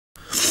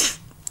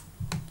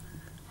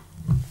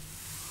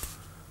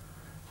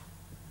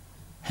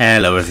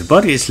Hello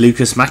everybody, it's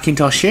Lucas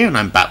Mackintosh here and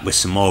I'm back with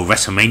some more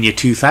Wrestlemania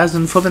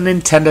 2000 for the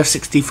Nintendo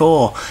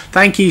 64.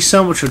 Thank you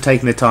so much for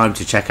taking the time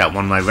to check out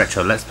one of my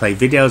retro Let's Play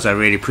videos, I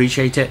really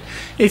appreciate it.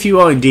 If you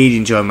are indeed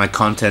enjoying my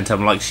content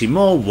and would like to see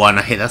more, why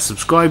not hit that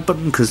subscribe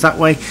button, because that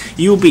way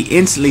you will be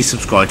instantly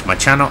subscribed to my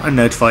channel and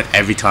notified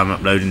every time I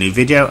upload a new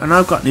video, and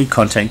I've got new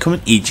content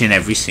coming each and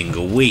every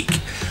single week.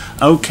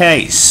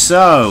 Okay,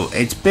 so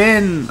it's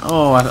been,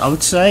 I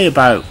would say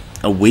about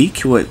a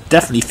week. Well, it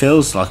definitely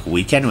feels like a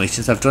week anyway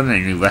since I've done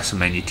any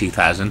Wrestlemania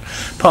 2000.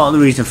 Part of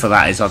the reason for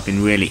that is I've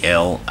been really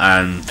ill,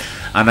 and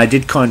I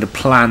did kind of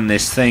plan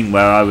this thing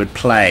where I would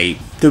play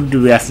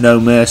WWF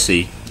No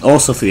Mercy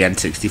also for the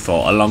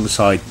N64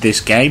 alongside this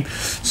game,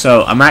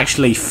 so I'm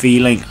actually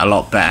feeling a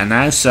lot better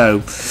now.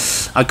 So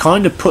I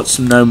kind of put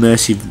some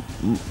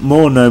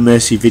more No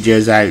Mercy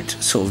videos out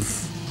sort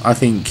of, I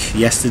think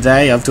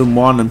yesterday. I've done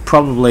one and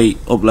probably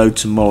upload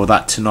some more of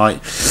that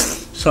tonight.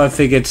 So I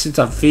figured, since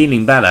I'm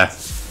feeling better,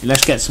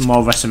 let's get some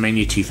more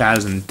WrestleMania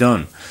 2000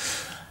 done.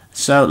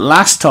 So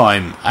last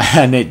time,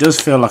 and it does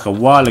feel like a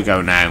while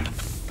ago now,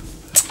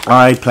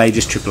 I played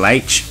as Triple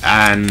H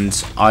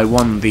and I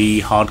won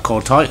the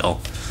hardcore title.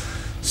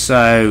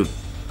 So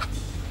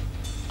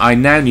I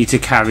now need to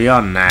carry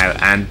on now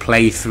and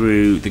play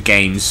through the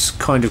game's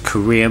kind of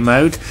career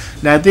mode.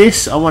 Now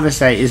this, I want to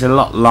say, is a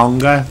lot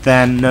longer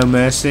than No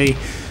Mercy.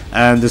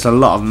 There's a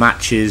lot of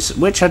matches,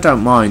 which I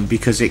don't mind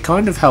because it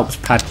kind of helps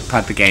pad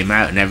the game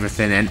out and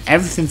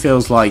everything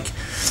feels like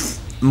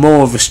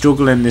more of a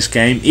struggle in this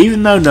game.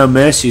 Even though No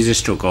Mercy is a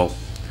struggle,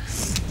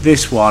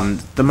 this one,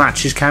 the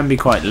matches can be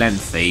quite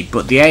lengthy,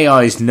 but the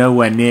AI is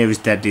nowhere near as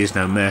deadly as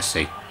No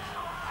Mercy.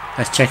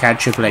 Let's check out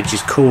Triple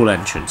H's cool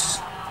entrance.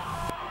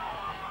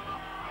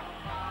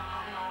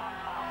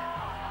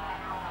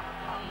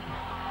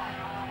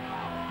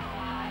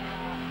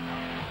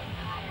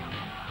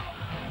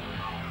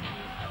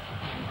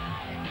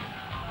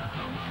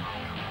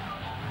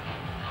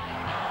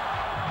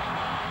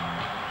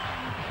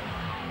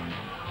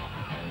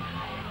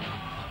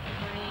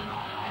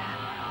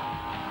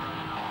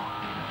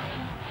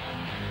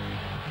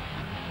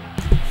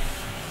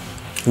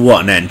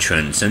 What an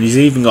entrance, and he's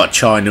even got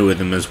China with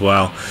him as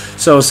well.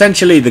 So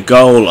essentially the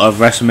goal of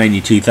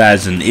WrestleMania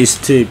 2000 is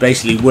to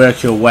basically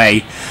work your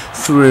way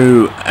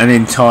through an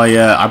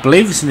entire, I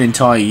believe it's an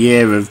entire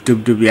year of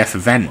WWF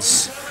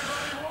events,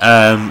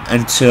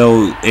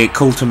 until it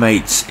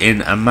culminates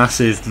in a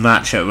massive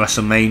match at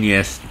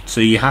WrestleMania.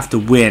 So you have to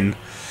win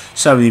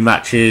so many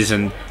matches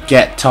and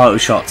get title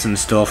shots and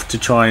stuff to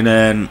try and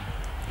earn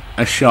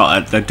a shot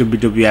at the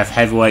WWF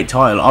heavyweight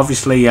title.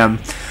 Obviously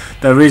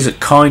there is a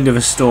kind of a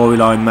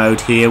storyline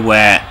mode here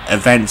where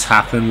events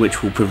happen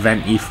which will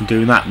prevent you from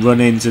doing that,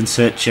 run-ins and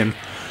such, and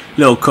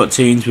little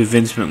cutscenes with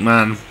Vince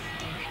McMahon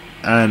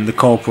and the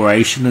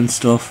corporation and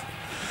stuff.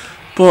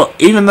 But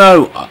even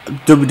though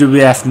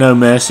WWF No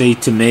Mercy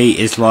to me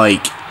is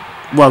like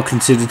well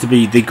considered to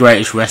be the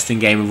greatest wrestling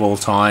game of all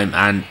time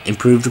and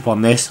improved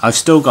upon this, I've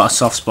still got a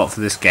soft spot for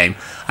this game.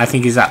 I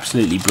think it's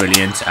absolutely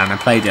brilliant and I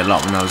played it a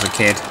lot when I was a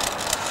kid.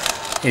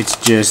 It's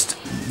just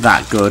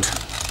that good.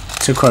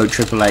 To quote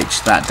Triple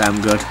H, that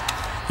damn good.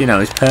 You know,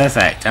 it's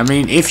perfect. I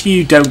mean, if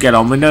you don't get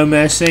on with No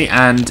Mercy,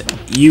 and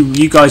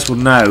you guys will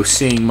know,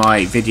 seeing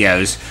my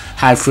videos,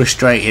 how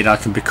frustrated I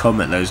can become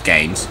at those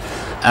games.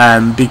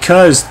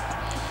 Because,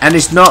 and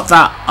it's not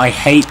that I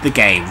hate the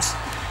games,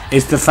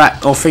 it's the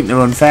fact, or think they're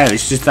unfair,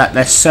 it's just that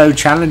they're so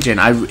challenging.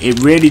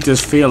 It really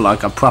does feel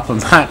like a proper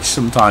match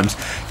sometimes,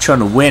 trying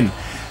to win.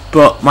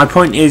 But my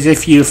point is,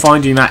 if you're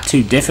finding that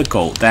too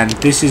difficult, then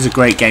this is a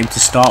great game to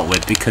start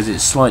with because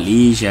it's slightly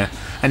easier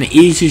and it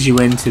eases you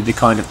into the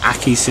kind of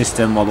Aki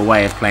system or the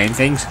way of playing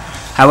things.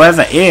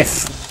 However,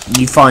 if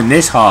you find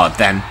this hard,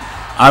 then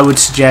I would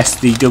suggest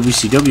the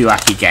WCW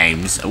Aki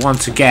games.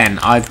 Once again,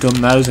 I've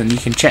done those and you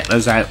can check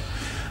those out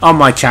on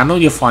my channel.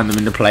 You'll find them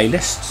in the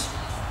playlists.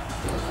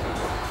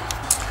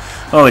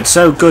 Oh, it's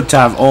so good to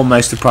have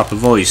almost a proper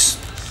voice.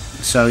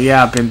 So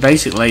yeah, I've been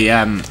basically,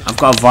 I've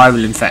got a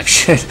viral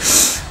infection.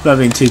 Not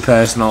being too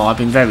personal, I've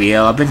been very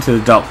ill. I've been to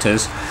the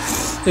doctors.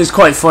 It's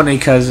quite funny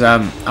because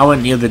I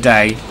went the other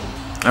day.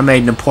 I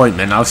made an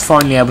appointment. I was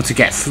finally able to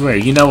get through.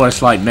 You know what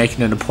it's like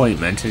making an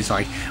appointment. It's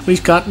like,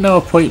 we've got no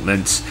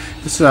appointments.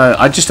 So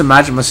I just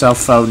imagine myself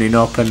phoning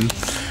up and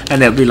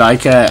it'll be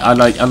like, I'd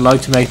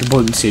like to make an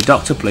appointment to see a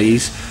doctor,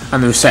 please.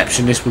 And the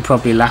receptionist would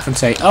probably laugh and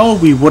say,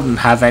 oh, we wouldn't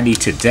have any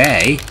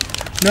today.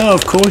 No,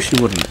 of course you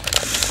wouldn't.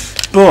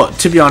 But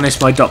to be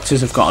honest, my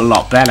doctors have got a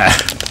lot better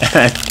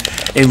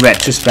in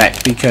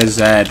retrospect, because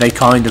they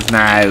kind of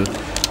now,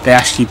 they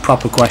ask you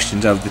proper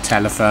questions over the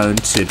telephone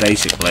to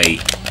basically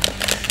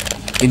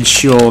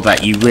ensure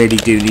that you really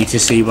do need to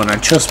see one.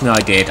 And trust me, I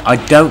did. I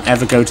don't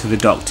ever go to the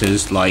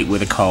doctors like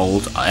with a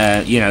cold,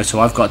 you know, so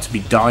I've got to be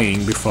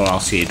dying before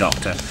I'll see a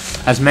doctor,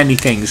 as many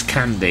things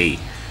can be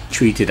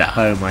treated at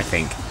home, I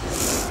think.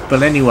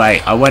 But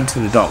anyway, I went to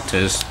the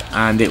doctors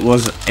and it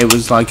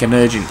was like an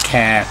urgent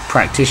care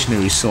practitioner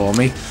who saw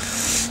me,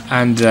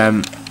 and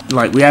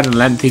like we had a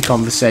lengthy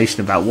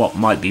conversation about what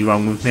might be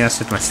wrong with me. I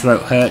said my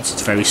throat hurts,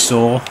 it's very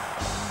sore,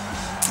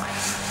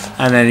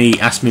 And then he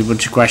asked me a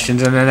bunch of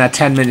questions, and then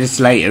 10 minutes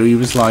later he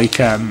was like,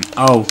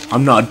 oh,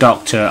 I'm not a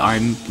doctor,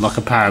 I'm like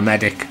a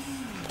paramedic,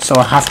 so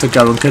I have to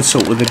go and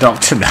consult with the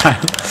doctor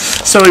now.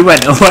 So he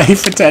went away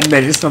for 10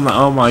 minutes, and I'm like,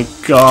 oh my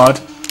god.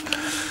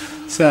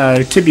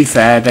 So, to be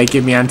fair, they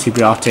give me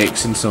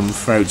antibiotics and some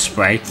throat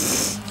spray,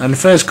 and the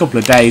first couple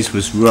of days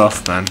was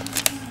rough, man,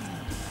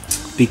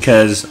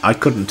 because I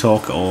couldn't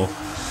talk at all.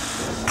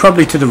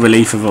 Probably to the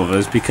relief of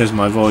others, because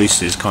my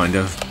voice is kind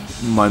of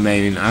my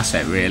main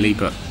asset, really.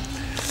 But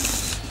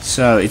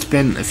so it's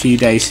been a few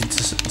days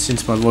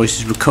since my voice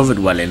has recovered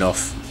well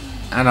enough,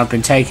 and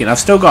I've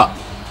still got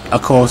a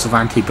course of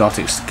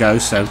antibiotics to go,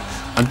 so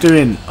I'm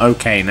doing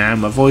okay now.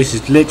 My voice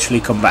has literally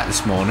come back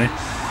this morning,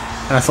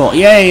 and I thought,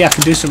 yay, I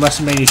can do some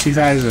WrestleMania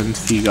 2000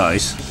 for you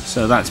guys.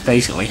 So that's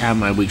basically how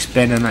my week's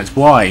been, and that's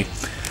why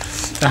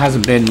there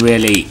hasn't been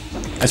really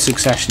a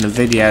succession of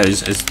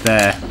videos as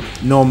there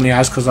normally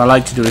has, because I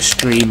like to do a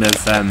stream of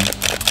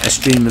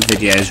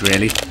videos,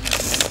 really,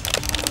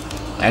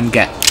 and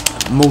get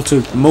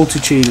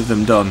multitude of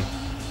them done.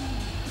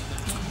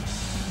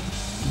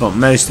 But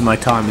most of my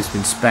time has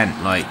been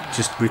spent like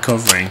just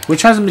recovering,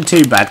 which hasn't been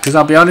too bad, because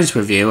I'll be honest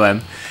with you,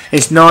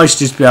 it's nice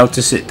just to be able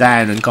to sit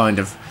down and kind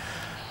of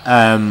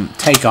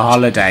take a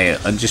holiday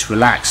and just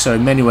relax. So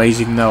in many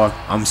ways, even though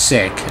I'm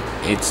sick,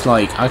 it's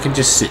like I can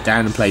just sit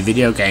down and play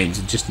video games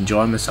and just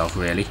enjoy myself,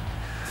 really.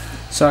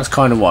 So that's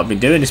kind of what I've been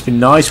doing. It's been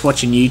nice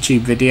watching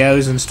YouTube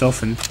videos and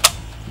stuff and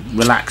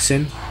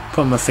relaxing,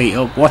 putting my feet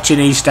up, watching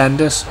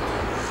EastEnders.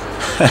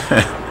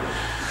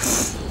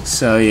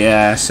 So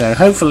yeah, so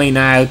hopefully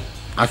now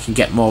I can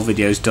get more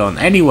videos done.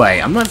 Anyway,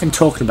 I'm not even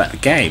talking about the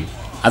game.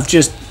 I've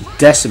just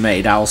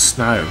decimated Al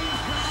Snow,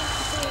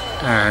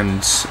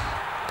 and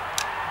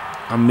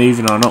I'm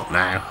moving on up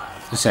now,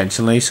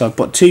 essentially. So I've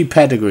put 2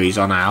 pedigrees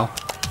on Al,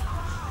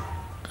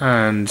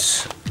 and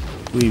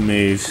we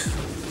move.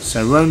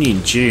 So we're only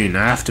in June.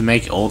 I have to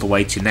make it all the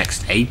way to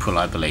next April,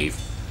 I believe.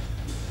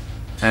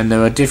 And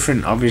there are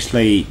different,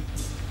 obviously,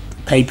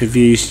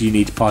 pay-per-views you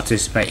need to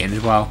participate in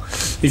as well.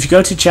 If you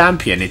go to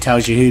Champion, it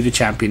tells you who the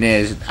champion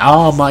is.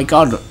 Oh my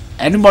god,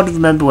 anybody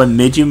remember when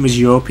Midian was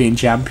European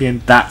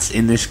champion? That's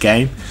in this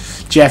game.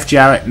 Jeff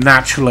Jarrett,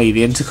 naturally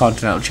the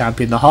Intercontinental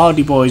champion. The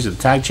Hardy Boys are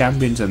the tag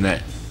champions, and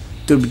the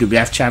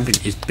WWF champion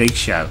is Big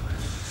Show.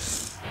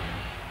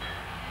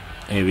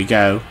 Here we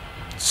go.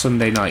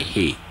 Sunday Night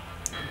Heat.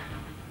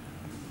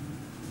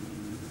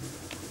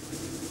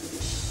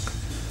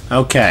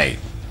 Okay,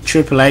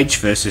 Triple H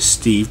versus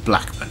Steve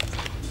Blackman.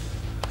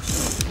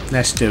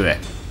 Let's do it.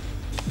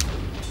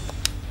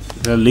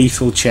 The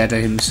Lethal Cheddar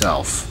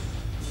himself.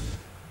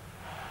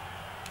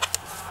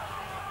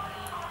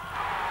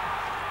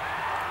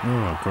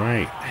 Oh,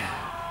 great.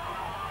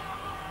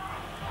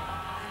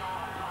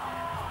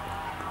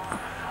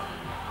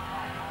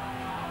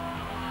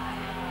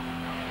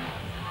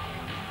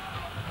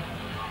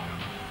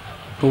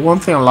 But one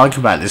thing I like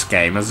about this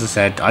game, as I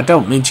said, I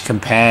don't mean to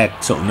compare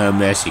sort of No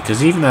Mercy,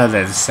 because even though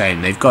they're the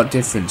same, they've got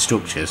different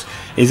structures,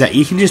 is that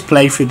you can just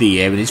play through the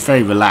year and it's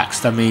very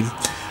relaxed. I mean,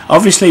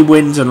 obviously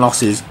wins and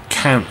losses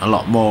count a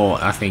lot more,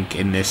 I think,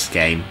 in this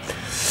game,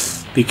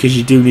 because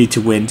you do need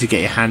to win to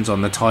get your hands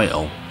on the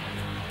title.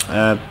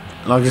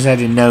 Like I said,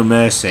 in No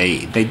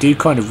Mercy, they do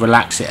kind of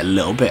relax it a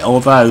little bit,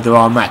 although there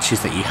are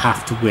matches that you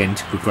have to win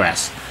to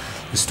progress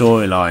the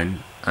storyline,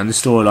 and the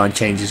storyline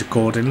changes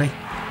accordingly.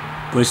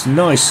 But it's a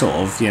nice sort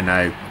of, you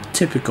know,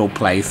 typical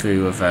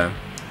playthrough of a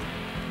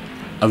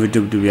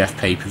WWF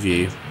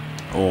pay-per-view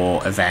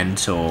or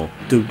event, or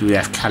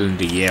WWF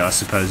calendar year, I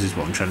suppose is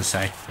what I'm trying to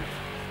say.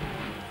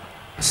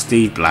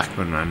 Steve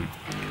Blackman, man.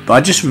 But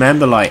I just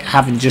remember, like,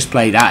 having just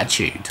played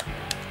Attitude,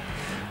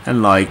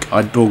 and like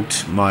I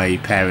bugged my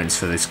parents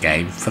for this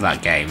game, for my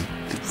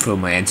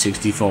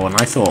N64, and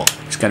I thought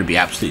it's going to be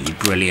absolutely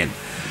brilliant,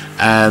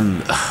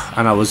 and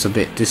I was a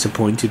bit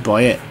disappointed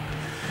by it.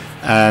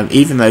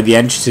 Even though the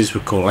entrances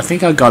were cool, I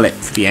think I got it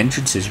for the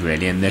entrances,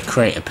 really, and the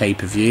create a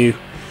pay-per-view.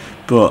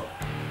 But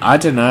I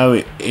don't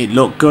know, it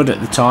looked good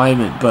at the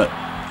time, but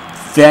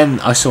then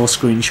I saw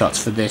screenshots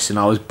for this and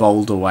I was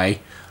bowled away.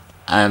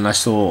 And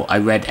I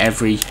read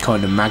every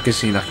kind of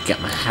magazine I could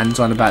get my hands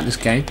on about this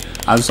game.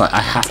 I was like, I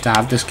have to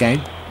have this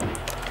game.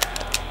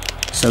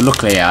 So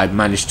luckily I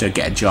managed to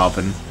get a job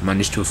and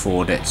managed to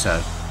afford it,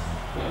 so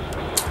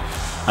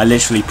I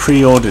literally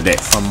pre-ordered it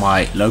from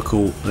my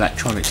local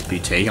electronics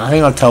boutique. I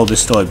think I've told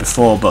this story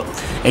before, but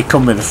it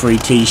come with a free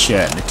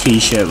t-shirt, and the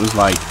t-shirt was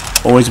like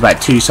always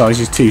about 2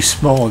 sizes too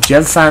small. Do you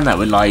ever find that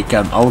with like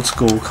old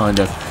school kind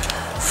of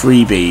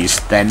freebies?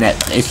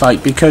 It's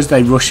like, because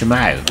they rush them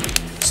out.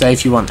 Say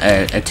if you want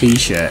a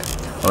t-shirt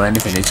or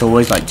anything, it's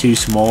always like too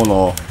small,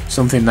 or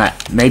something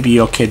that maybe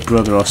your kid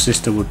brother or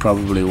sister would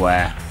probably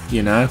wear,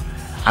 you know?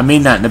 I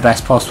mean that in the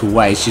best possible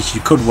way. It's just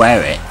you could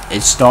wear it,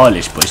 it's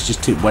stylish, but it's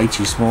just way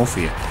too small for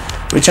you.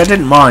 Which I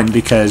didn't mind,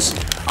 because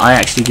I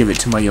actually give it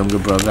to my younger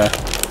brother,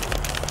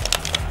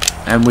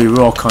 and we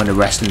were all kind of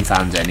wrestling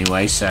fans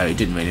anyway, so it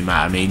didn't really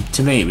matter. I mean,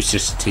 to me it was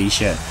just a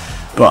t-shirt.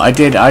 But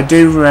I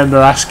do remember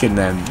asking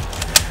them,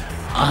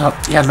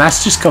 Yeah, and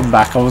that's just come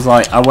back. I was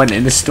like, I went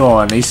in the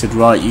store and he said,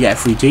 right, you get a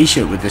free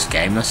t-shirt with this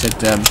game. And I said,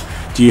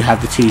 do you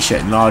have the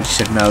t-shirt in large? He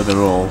said, no, they're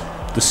all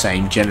the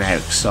same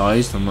generic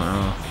size. And I'm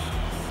like,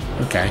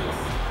 oh, okay.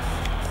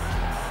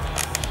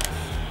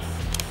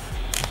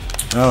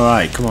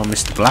 Alright, come on,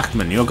 Mr.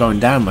 Blackman, you're going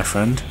down, my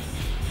friend.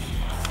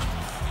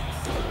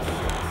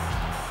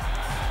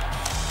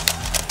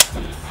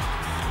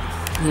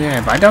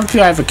 Yeah, but I don't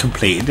think I ever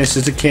completed this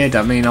as a kid.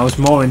 I mean, I was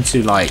more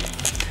into like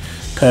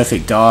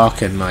Perfect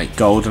Dark and like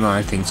GoldenEye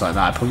and things like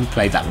that. I probably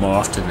played that more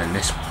often than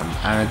this one.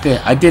 And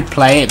I did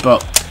play it,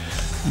 but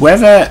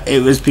whether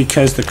it was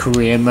because the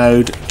career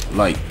mode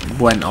like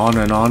went on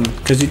and on,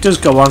 because it does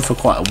go on for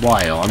quite a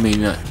while. I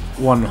mean,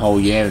 1 whole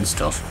year and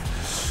stuff.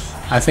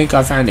 I think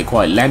I found it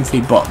quite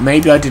lengthy, but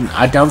maybe I don't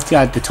think I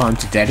had the time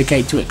to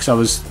dedicate to it,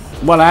 because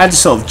I had a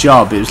sort of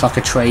job. It was like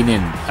a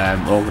training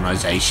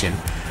organisation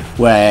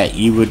where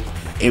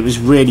it was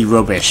really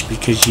rubbish,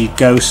 because you'd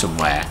go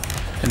somewhere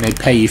and they'd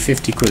pay you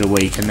 50 quid a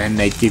week, and then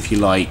they'd give you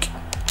like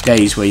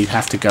days where you'd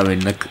have to go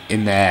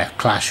in their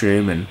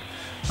classroom and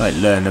like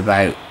learn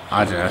about,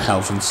 I don't know,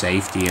 health and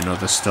safety and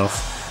other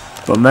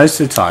stuff. But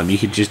most of the time you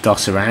could just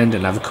doss around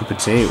and have a cup of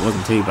tea. It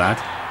wasn't too bad.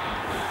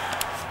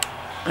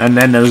 And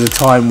then there was a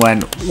time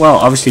when, well,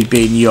 obviously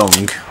being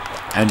young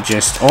and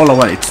just all I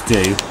wanted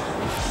to do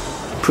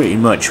pretty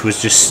much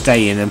was just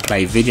stay in and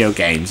play video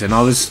games. And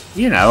I was,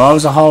 you know, I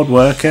was a hard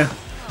worker.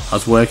 I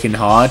was working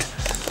hard,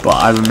 but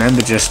I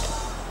remember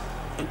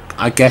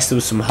I guess there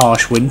was some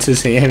harsh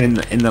winters here in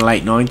the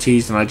late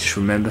 90s, and I just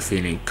remember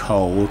feeling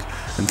cold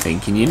and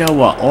thinking, you know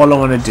what, all I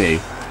want to do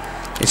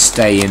is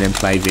stay in and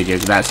play video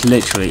games. That's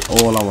literally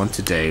all I want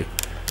to do.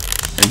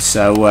 And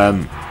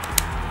so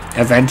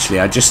eventually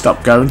I just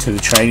stopped going to the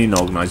training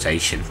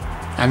organisation,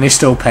 and they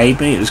still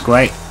paid me. It was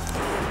great.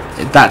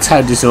 That's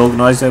how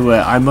disorganised they were.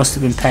 I must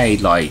have been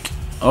paid like,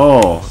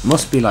 it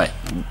must be like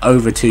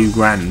over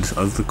 $2,000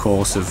 over the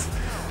course of,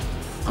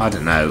 I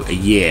don't know, a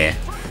year.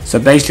 So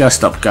basically I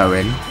stopped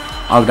going.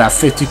 I would have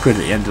 50 quid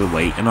at the end of the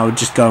week, and I would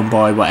just go and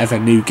buy whatever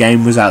new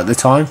game was out at the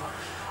time.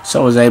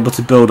 So I was able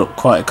to build up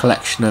quite a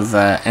collection of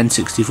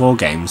N64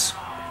 games.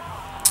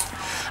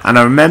 And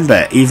I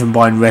remember even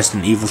buying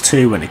Resident Evil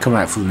 2 when it came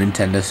out for the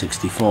Nintendo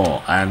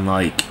 64, and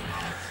like,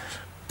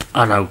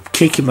 I don't know,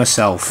 kicking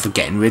myself for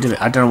getting rid of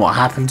it. I don't know what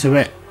happened to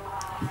it,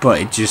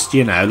 but it just,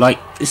 you know, like,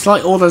 it's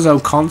like all those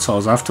old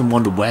consoles. I often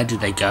wonder, where did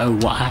they go?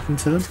 What happened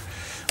to them?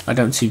 I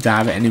don't seem to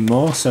have it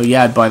anymore. So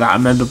yeah, I'd buy that. I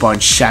remember buying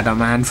Shadow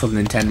Man for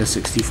the Nintendo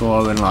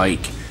 64 and like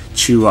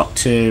Turok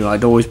 2.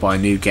 I'd always buy a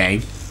new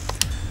game.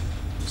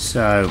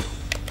 So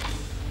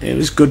it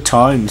was good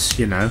times,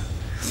 you know.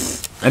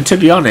 And to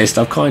be honest,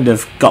 I've kind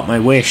of got my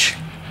wish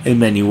in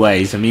many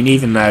ways. I mean,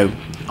 even though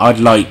I'd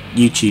like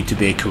YouTube to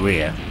be a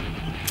career,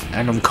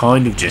 and I'm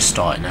kind of just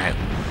starting out,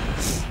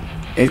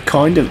 it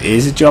kind of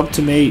is a job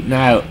to me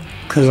now,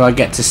 because I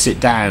get to sit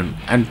down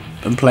and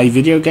play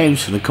video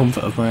games from the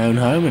comfort of my own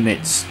home, and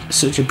it's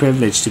such a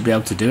privilege to be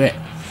able to do it,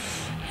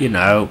 you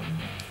know,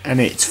 and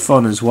it's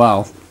fun as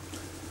well.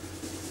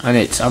 And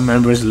I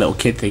remember as a little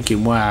kid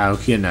thinking, wow,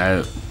 you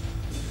know,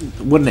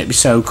 wouldn't it be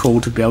so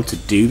cool to be able to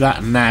do that?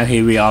 And now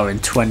here we are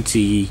in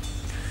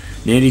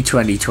nearly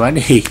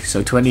 2020,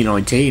 so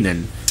 2019,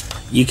 and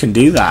you can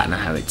do that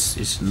now.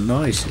 It's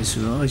nice,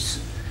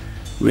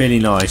 really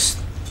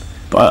nice.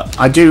 But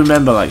I do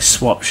remember like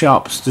swap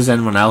shops. Does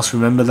anyone else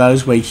remember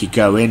those, where you could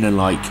go in and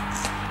like,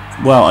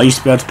 well, I used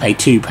to be able to pay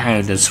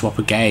 £2 and swap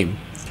a game,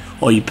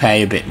 or you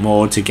pay a bit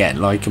more to get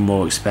like a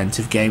more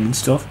expensive game and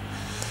stuff.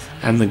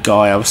 And the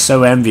guy, I was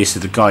so envious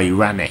of the guy who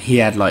ran it. He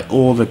had like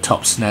all the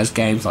top SNES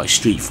games, like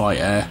Street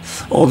Fighter,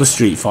 all the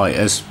Street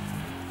Fighters.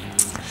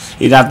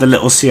 He'd have the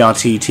little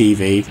CRT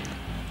TV,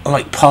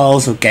 like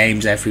piles of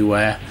games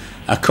everywhere,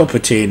 a cup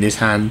of tea in his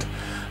hand,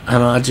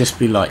 and I'd just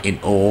be like in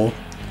awe.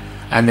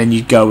 And then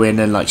you'd go in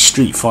and like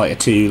Street Fighter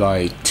 2,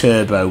 like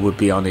Turbo would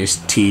be on his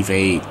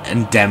TV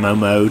and demo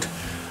mode,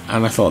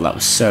 and I thought that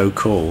was so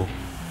cool,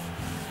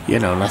 you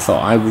know. And I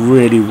thought, I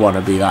really want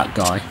to be that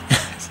guy.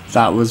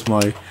 That was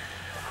my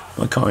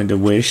kind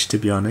of wish, to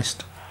be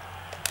honest.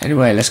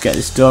 Anyway, let's get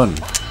this done.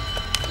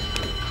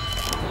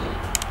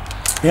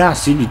 Yeah, I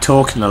seem to be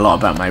talking a lot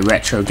about my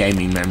retro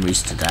gaming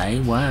memories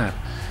today. Wow,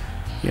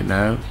 you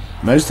know,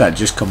 most of that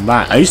just come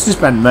back. I used to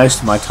spend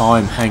most of my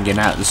time hanging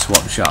out at the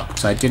swap shop,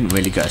 because I didn't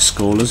really go to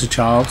school as a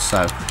child,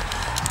 so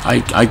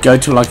I'd go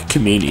to like a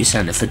community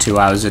centre for 2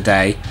 hours a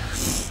day,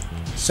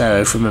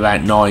 so from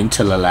about 9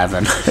 till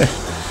 11.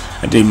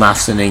 I do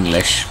maths and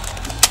English,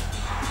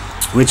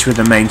 which were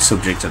the main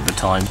subjects at the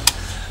time.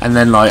 And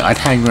then like I'd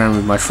hang around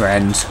with my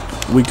friends.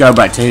 We'd go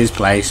back to his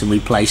place and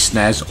we'd play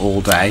SNES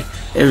all day.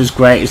 It was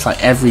great. It's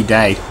like every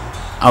day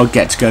I would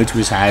get to go to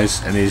his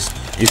house, and his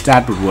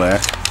dad would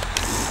work,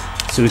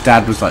 so his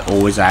dad was like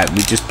always out.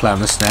 We'd just play on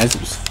the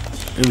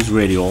SNES. It was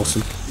really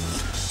awesome.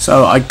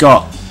 So I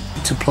got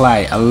to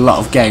play a lot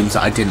of games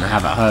that I didn't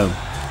have at home.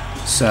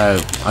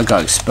 So I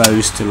got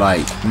exposed to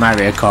like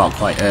Mario Kart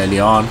quite early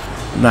on,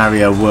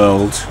 Mario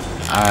World,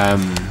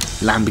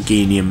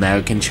 Lamborghini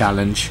American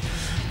Challenge,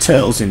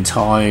 Turtles in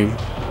Time,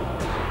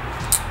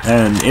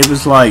 and it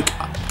was like,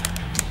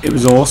 it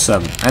was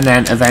awesome. And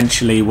then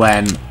eventually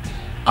when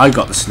I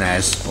got the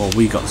SNES, or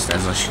we got the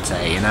SNES I should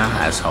say, in our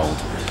household,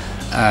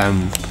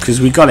 because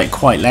we got it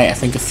quite late, I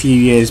think a few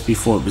years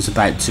before it was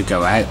about to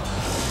go out.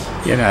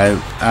 You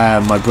know,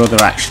 my brother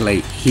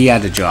actually, he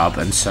had a job,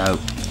 and so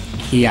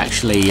he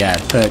actually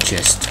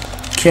purchased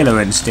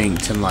Killer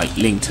Instinct and like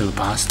Link to the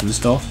Past and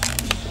stuff.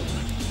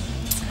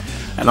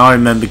 And I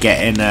remember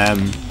getting,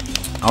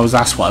 I was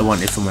asked what I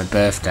wanted for my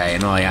birthday,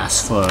 and I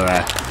asked for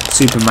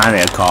Super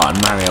Mario Kart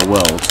and Mario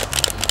World,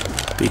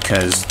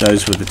 because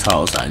those were the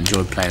titles that I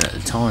enjoyed playing at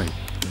the time.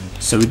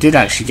 So we did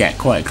actually get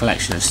quite a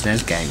collection of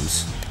SNES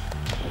games.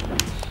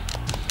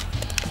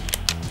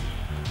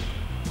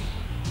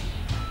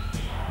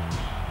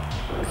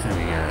 There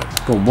we go.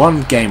 But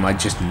one game I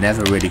just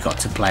never really got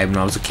to play when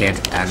I was a kid,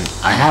 and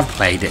I have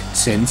played it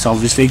since,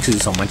 obviously, because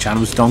it's on my channel,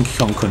 was Donkey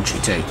Kong Country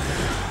 2.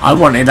 I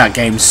wanted that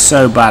game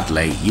so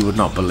badly, you would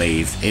not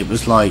believe. It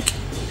was like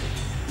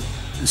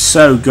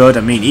so good.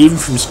 I mean, even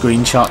from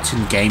screenshots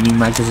in gaming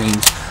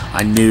magazines,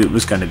 I knew it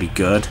was going to be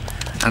good,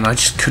 and I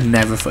just could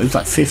never. It was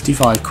like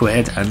 55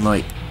 quid, and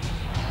like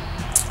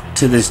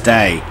to this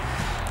day,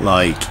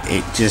 like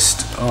it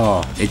just,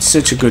 oh, it's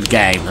such a good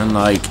game. And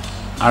like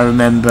I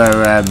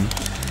remember,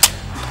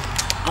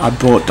 I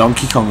bought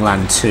Donkey Kong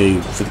Land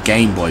 2 for the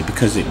Game Boy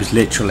because it was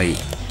literally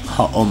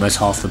almost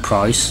half the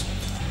price.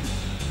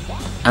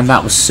 And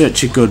that was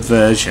such a good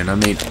version. I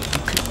mean,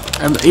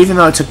 even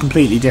though it's a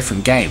completely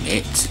different game,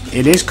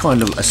 it is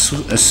kind of a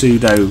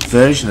pseudo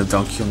version of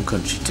Donkey Kong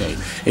Country 2.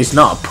 It's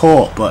not a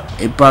port, but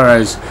it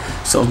borrows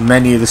sort of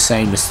many of the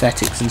same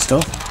aesthetics and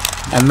stuff.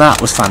 And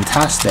that was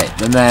fantastic.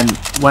 And then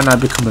when I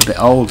become a bit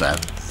older,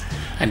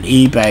 and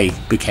eBay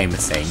became a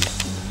thing,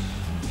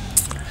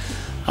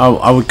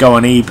 I would go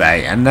on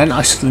eBay, and then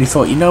I suddenly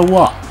thought, you know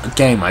what, a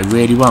game I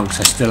really want,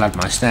 because I still had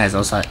my SNES. I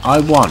was like, I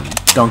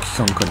want Donkey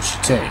Kong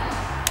Country 2.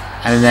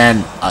 And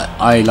then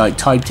I like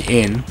typed it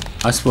in.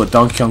 I saw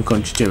Donkey Kong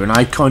Country 2, and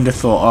I kind of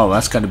thought, oh,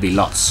 that's going to be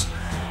lots,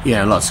 you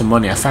know, lots of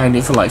money. I found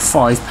it for like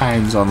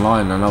 £5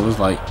 online, and I was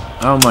like,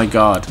 oh my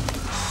god,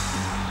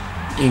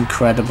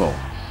 incredible.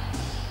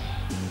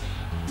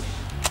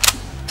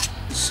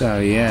 So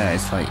yeah,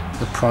 it's like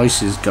the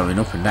price is going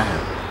up and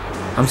down.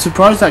 I'm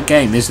surprised that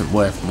game isn't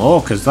worth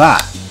more, because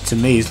that to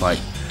me is like,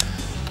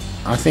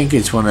 I think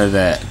it's one of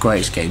the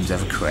greatest games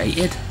ever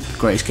created, the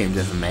greatest games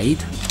ever made,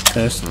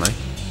 personally.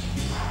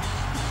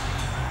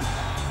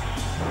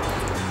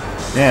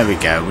 There we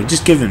go, we're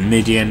just giving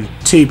Midian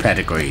 2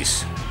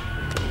 pedigrees.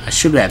 I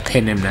should be able to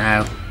pin him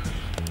now.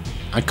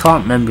 I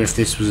can't remember if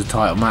this was a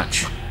title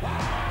match,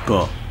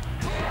 but,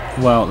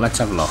 well, let's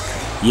have a look.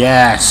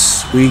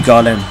 Yes, we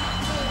got him.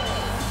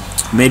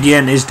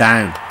 Midian is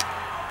down.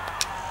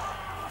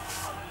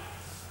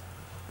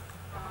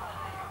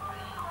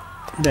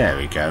 There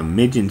we go,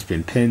 Midian's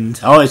been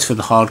pinned. Oh, it's for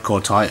the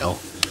hardcore title,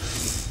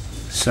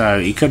 so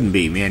he couldn't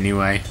beat me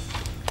anyway.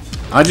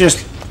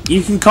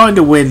 You can kind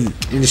of win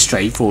in a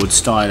straightforward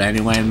style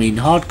anyway. I mean,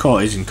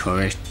 hardcore is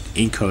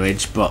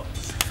encouraged, but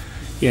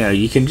you know,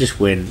 you can just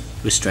win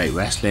with straight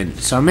wrestling.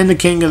 So I'm in the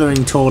King of the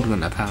Ring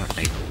tournament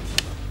apparently.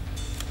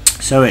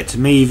 So it's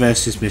me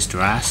versus Mr.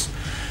 Ass.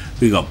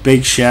 We got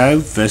Big Show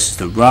versus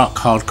The Rock,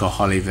 Hardcore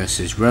Holly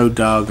versus Road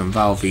Dogg, and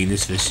Val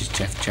Venus versus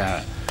Jeff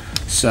Jarrett.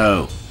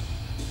 So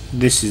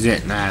this is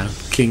it now,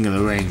 King of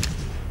the Ring.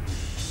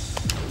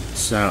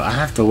 So I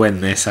have to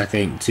win this, I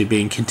think, to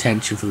be in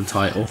contention for the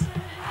title.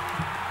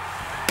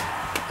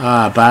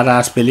 Ah,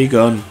 badass Billy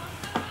Gunn.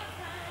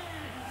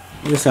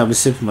 Just have a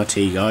sip of my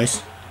tea,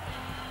 guys.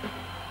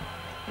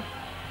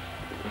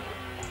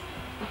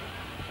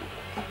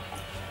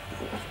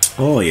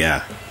 Oh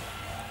yeah.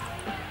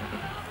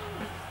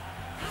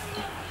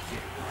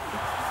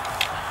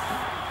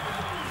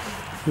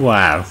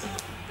 Wow.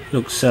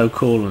 Looks so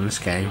cool in this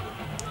game.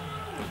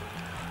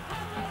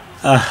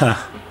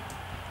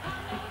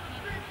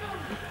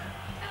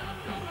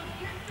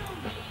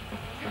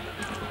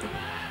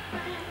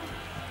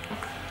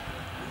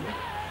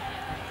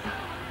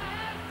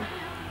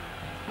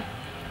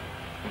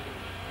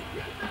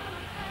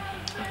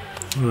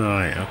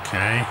 Right,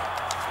 okay.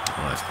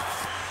 Right.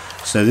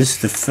 So this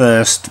is the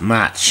first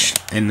match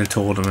in the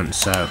tournament,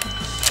 so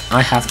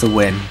I have to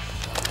win.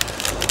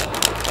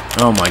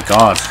 Oh my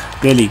god,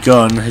 Billy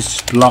Gunn has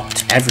just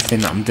blocked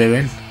everything that I'm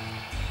doing.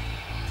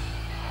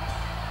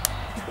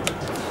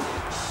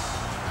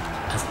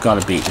 I've got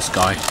to beat this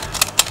guy.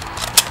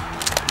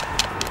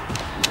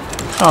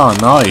 Oh,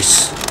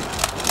 nice.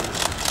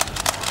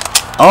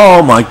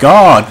 Oh my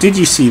god, did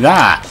you see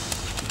that?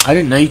 I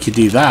didn't know you could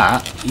do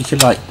that. You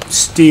could like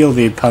steal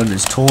the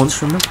opponent's taunts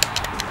from them.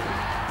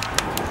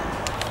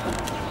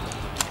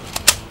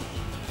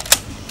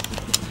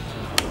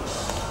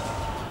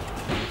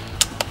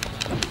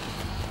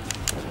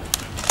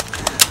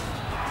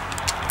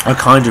 I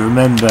kind of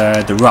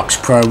remember The Rock's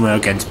promo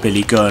against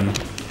Billy Gunn.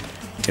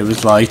 It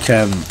was like,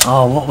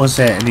 oh, what was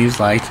it? And he was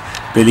like,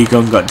 Billy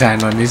Gunn got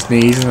down on his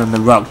knees, and then The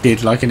Rock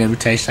did like an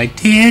imitation, like,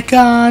 "Dear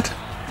God,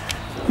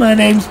 my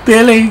name's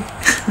Billy,"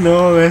 and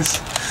all this.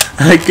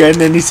 Again,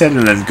 then he said,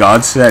 and then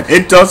God said,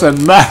 it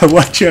doesn't matter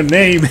what your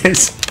name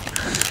is.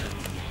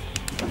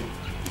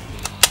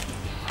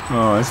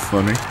 Oh, that's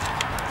funny.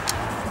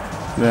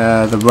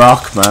 The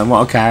Rock, man,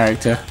 what a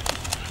character.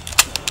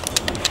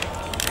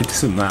 It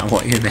doesn't matter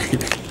what your name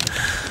is.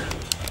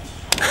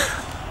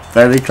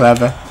 Very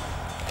clever.